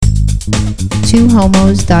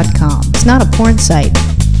twohomos.com. It's not a porn site.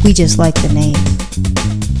 We just like the name.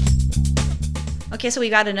 Okay, so we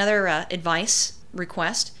got another advice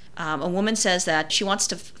request. A woman says that she wants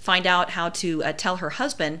to find out how to tell her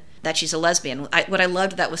husband that she's a lesbian. What I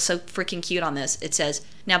loved that was so freaking cute on this, it says,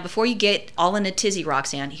 now before you get all in a tizzy,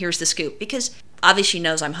 Roxanne, here's the scoop. Because obviously she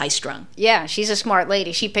knows I'm high-strung. Yeah, she's a smart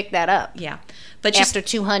lady. She picked that up. Yeah. But after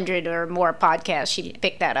 200 or more podcasts, she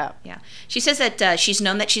picked that up. Yeah. She says that she's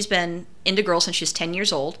known that she's been into girls since she's 10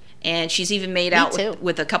 years old, and she's even made out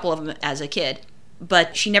with a couple of them as a kid.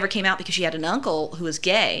 But she never came out because she had an uncle who was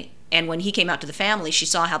gay, and when he came out to the family, she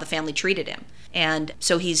saw how the family treated him. And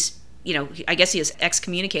so he's, I guess he is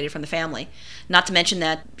excommunicated from the family. Not to mention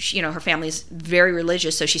that, her family is very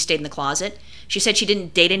religious, so she stayed in the closet. She said she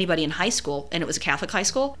didn't date anybody in high school, and it was a Catholic high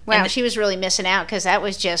school. Wow, she was really missing out because that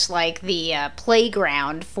was just like the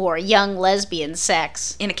playground for young lesbian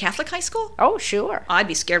sex. In a Catholic high school? Oh, sure. I'd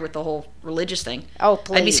be scared with the whole religious thing. Oh,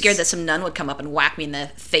 please. I'd be scared that some nun would come up and whack me in the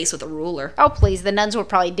face with a ruler. Oh, please. The nuns were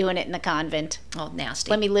probably doing it in the convent. Oh, nasty.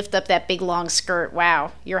 Let me lift up that big long skirt.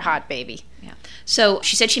 Wow, you're hot, baby. Yeah. So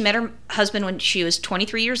she said she met her husband when she was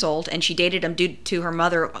 23 years old, and she dated him due to her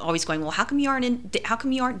mother always going, well, how come you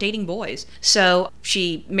aren't dating boys? So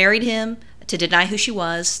she married him to deny who she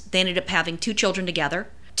was. They ended up having 2 children together,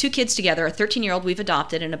 2 kids together, a 13-year-old we've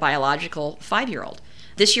adopted and a biological 5-year-old.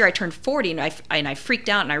 This year I turned 40, and I freaked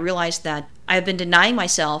out, and I realized that I have been denying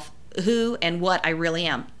myself who and what I really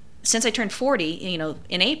am. Since I turned 40,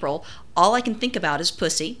 in April, all I can think about is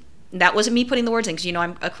pussy. That wasn't me putting the words in because,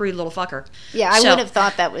 I'm a crude little fucker. Yeah, I would have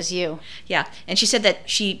thought that was you. Yeah, and she said that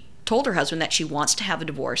she told her husband that she wants to have a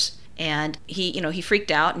divorce, and he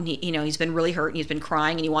freaked out, and he's been really hurt, and he's been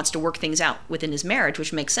crying, and he wants to work things out within his marriage,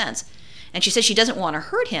 which makes sense. And she said she doesn't want to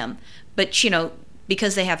hurt him, but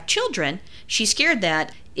because they have children, she's scared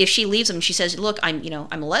that if she leaves him, she says, look, I'm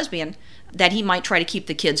a lesbian, that he might try to keep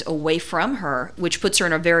the kids away from her, which puts her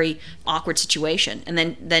in a very awkward situation. And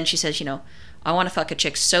then she says, I want to fuck a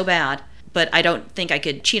chick so bad, but I don't think I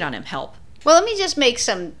could cheat on him. Help. Well, let me just make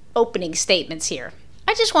some opening statements here.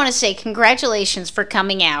 I just want to say congratulations for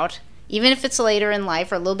coming out, even if it's later in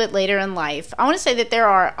life or a little bit later in life. I want to say that there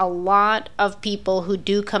are a lot of people who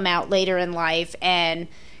do come out later in life, and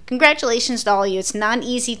congratulations to all of you. It's not an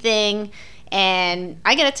easy thing, and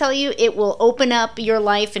I got to tell you, it will open up your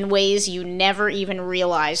life in ways you never even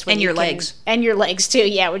realized. And your legs. And your legs, too,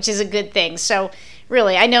 yeah, which is a good thing. So,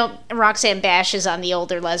 really, I know Roxanne bashes on the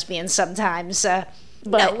older lesbians sometimes, but...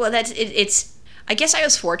 No, well, it's... I guess I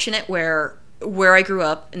was fortunate where I grew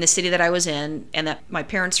up, in the city that I was in, and that my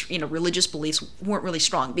parents' religious beliefs weren't really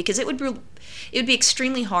strong, because it would be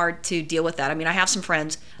extremely hard to deal with that. I mean, I have some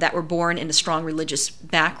friends that were born in a strong religious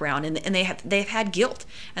background, and they've had guilt,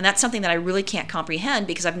 and that's something that I really can't comprehend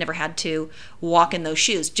because I've never had to walk in those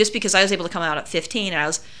shoes. Just because I was able to come out at 15 and I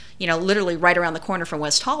was literally right around the corner from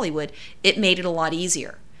West Hollywood, it made it a lot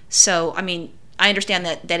easier. So, I mean, I understand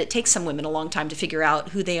that it takes some women a long time to figure out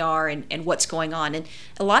who they are and what's going on. And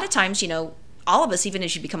a lot of times, all of us, even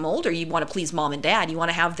as you become older, you want to please mom and dad. You want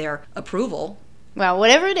to have their approval. Well,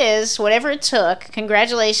 whatever it is, whatever it took,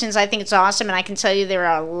 congratulations. I think it's awesome. And I can tell you there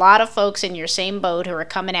are a lot of folks in your same boat who are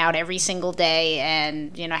coming out every single day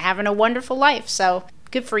and, having a wonderful life. So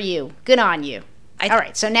good for you. Good on you. All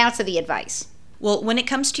right. So now to the advice. Well, when it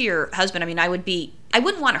comes to your husband, I mean, I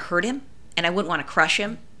wouldn't want to hurt him, and I wouldn't want to crush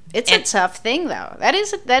him. It's a tough thing, though. That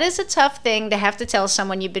is a tough thing to have to tell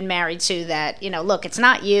someone you've been married to that, look, it's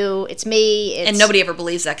not you, it's me. And nobody ever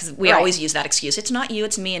believes that because we always use that excuse. It's not you,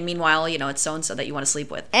 it's me, and meanwhile, it's so-and-so that you want to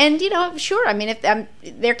sleep with. And, sure, I mean, if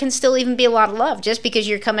there can still even be a lot of love. Just because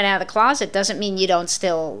you're coming out of the closet doesn't mean you don't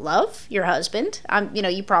still love your husband.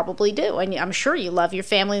 You probably do, and I'm sure you love your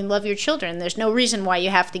family and love your children. There's no reason why you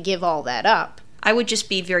have to give all that up. I would just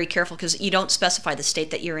be very careful because you don't specify the state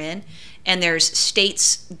that you're in. And there's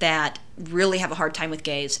states that really have a hard time with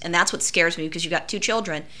gays. And that's what scares me because you've got 2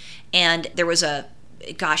 children. And there was I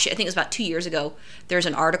think it was about 2 years ago, there's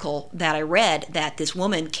an article that I read that this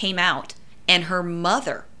woman came out and her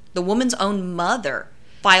mother, the woman's own mother,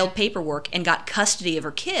 filed paperwork and got custody of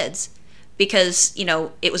her kids because,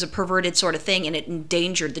 it was a perverted sort of thing and it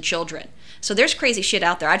endangered the children. So there's crazy shit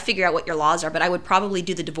out there. I'd figure out what your laws are, but I would probably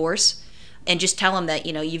do the divorce and just tell him that,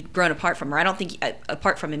 you've grown apart from her. I don't think,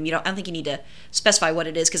 apart from him, I don't think you need to specify what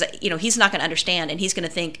it is because, he's not going to understand and he's going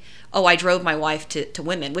to think, oh, I drove my wife to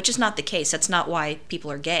women, which is not the case. That's not why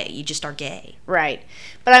people are gay. You just are gay. Right.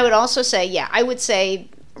 But I would also say, I would say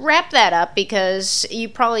wrap that up because you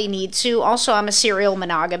probably need to. Also, I'm a serial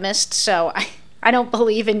monogamist, so I don't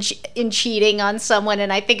believe in cheating on someone,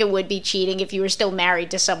 and I think it would be cheating if you were still married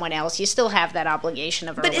to someone else. You still have that obligation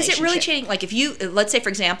of a relationship. But is it really cheating? Like if you, let's say, for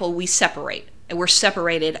example, we separate, we're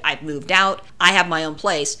separated. I've moved out. I have my own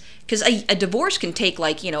place. Because a divorce can take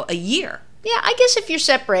like, a year. Yeah, I guess if you're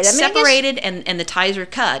separated. Separated and the ties are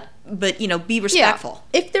cut, but, be respectful.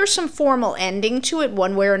 Yeah. If there's some formal ending to it,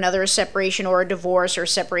 one way or another, a separation or a divorce or a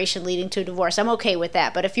separation leading to a divorce, I'm okay with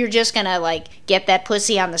that. But if you're just going to, like, get that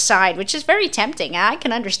pussy on the side, which is very tempting, I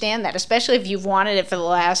can understand that, especially if you've wanted it for the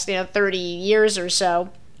last, 30 years or so.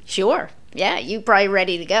 Sure. Yeah, you're probably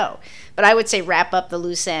ready to go. But I would say wrap up the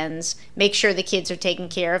loose ends, make sure the kids are taken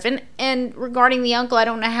care of. And regarding the uncle, I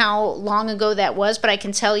don't know how long ago that was, but I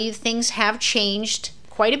can tell you things have changed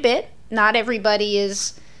quite a bit. Not everybody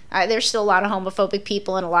is... there's still a lot of homophobic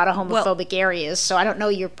people in a lot of homophobic areas, so I don't know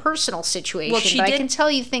your personal situation, but I can tell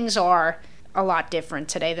you things are a lot different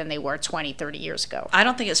today than they were 20, 30 years ago. I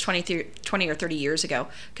don't think it's 20 or 30 years ago,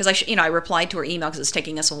 because I replied to her email because it's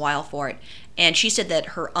taking us a while for it, and she said that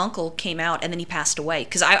her uncle came out and then he passed away,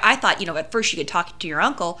 because I thought, at first you could talk to your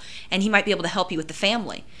uncle and he might be able to help you with the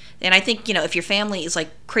family. And I think, if your family is like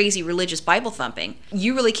crazy religious Bible thumping,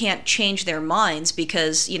 you really can't change their minds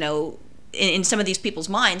because, in some of these people's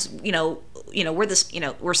minds, we're this,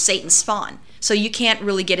 we're Satan's spawn. So you can't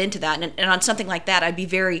really get into that. And on something like that, I'd be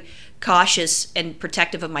very cautious and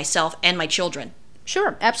protective of myself and my children.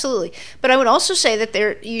 Sure, absolutely. But I would also say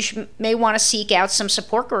that you may want to seek out some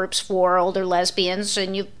support groups for older lesbians,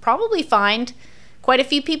 and you probably find quite a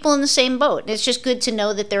few people in the same boat. It's just good to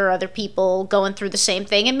know that there are other people going through the same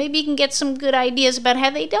thing, and maybe you can get some good ideas about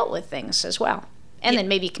how they dealt with things as well. And then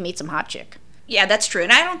maybe you can meet some hot chick. Yeah, that's true.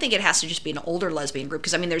 And I don't think it has to just be an older lesbian group,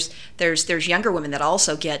 because there's younger women that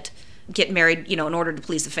also get married, in order to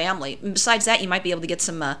please the family. And besides that, you might be able to get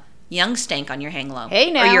some young stank on your hang low. Hey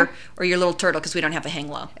now. Or your little turtle, because we don't have a hang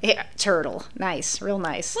low. Yeah, turtle. Nice. Real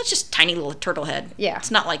nice. Well, it's just tiny little turtle head. Yeah.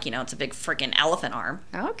 It's not like, it's a big freaking elephant arm.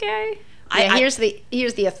 Okay. Here's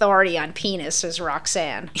the authority on penis is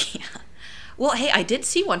Roxanne. Yeah. Well, hey, I did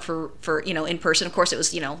see one for in person. Of course, it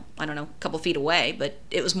was, I don't know, a couple feet away, but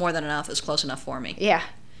it was more than enough. It was close enough for me. Yeah.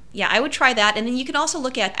 Yeah, I would try that. And then you can also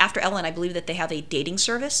look at After Ellen. I believe that they have a dating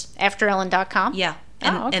service. AfterEllen.com? Yeah.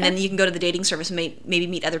 Okay. And then you can go to the dating service and maybe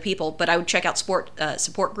meet other people. But I would check out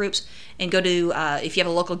support groups and go to, if you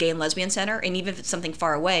have a local gay and lesbian center, and even if it's something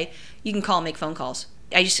far away, you can call and make phone calls.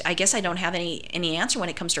 I guess I don't have any answer when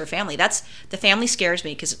it comes to our family. The family scares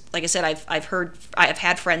me because, like I said, I've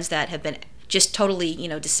had friends that have been just totally,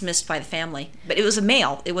 dismissed by the family. But it was a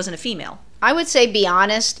male. It wasn't a female. I would say be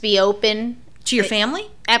honest, be open. To your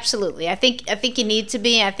family? Absolutely. I think you need to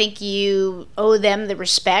be. I think you owe them the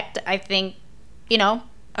respect. I think,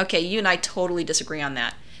 Okay, you and I totally disagree on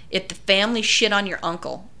that. If the family shit on your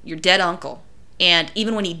uncle, your dead uncle, and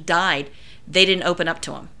even when he died, they didn't open up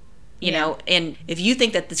to him, you know, and if you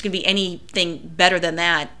think that there's going to be anything better than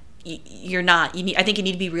that, you're not. I think you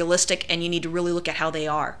need to be realistic, and you need to really look at how they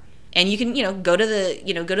are. And you can, go to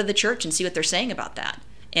the church and see what they're saying about that,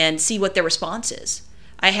 and see what their response is.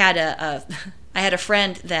 I had a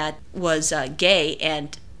friend that was gay,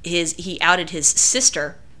 and he outed his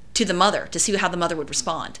sister to the mother to see how the mother would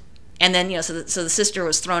respond. And then, so the sister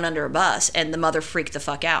was thrown under a bus, and the mother freaked the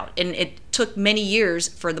fuck out. And it took many years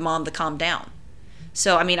for the mom to calm down.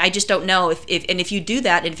 So, I mean, I just don't know if you do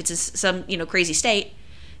that, and if it's some, crazy state,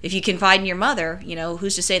 if you confide in your mother,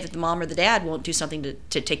 who's to say that the mom or the dad won't do something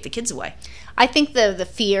to take the kids away? I think the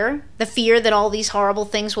fear that all these horrible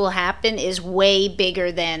things will happen is way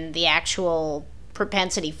bigger than the actual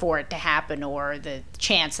propensity for it to happen or the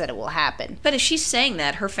chance that it will happen. But if she's saying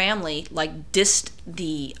that her family dissed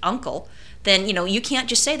the uncle, then you can't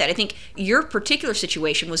just say that. I think your particular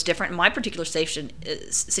situation was different, and my particular situation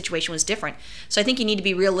was different. So I think you need to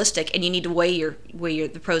be realistic, and you need to weigh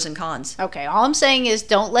the pros and cons. Okay, all I'm saying is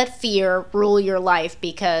don't let fear rule your life,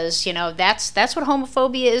 because that's what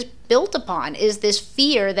homophobia is built upon, is this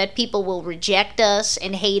fear that people will reject us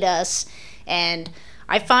and hate us. And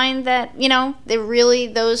I find that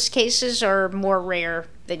those cases are more rare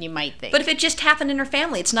than you might think. But if it just happened in her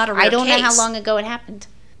family, it's not a rare case. I don't know how long ago it happened.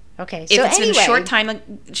 Okay, so if it's in a short time,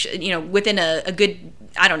 within a good,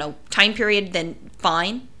 time period, then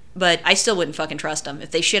fine. But I still wouldn't fucking trust them.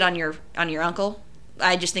 If they shit on your uncle,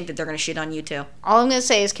 I just think that they're going to shit on you too. All I'm going to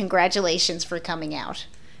say is congratulations for coming out.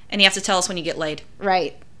 And you have to tell us when you get laid.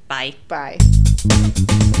 Right. Bye. Bye.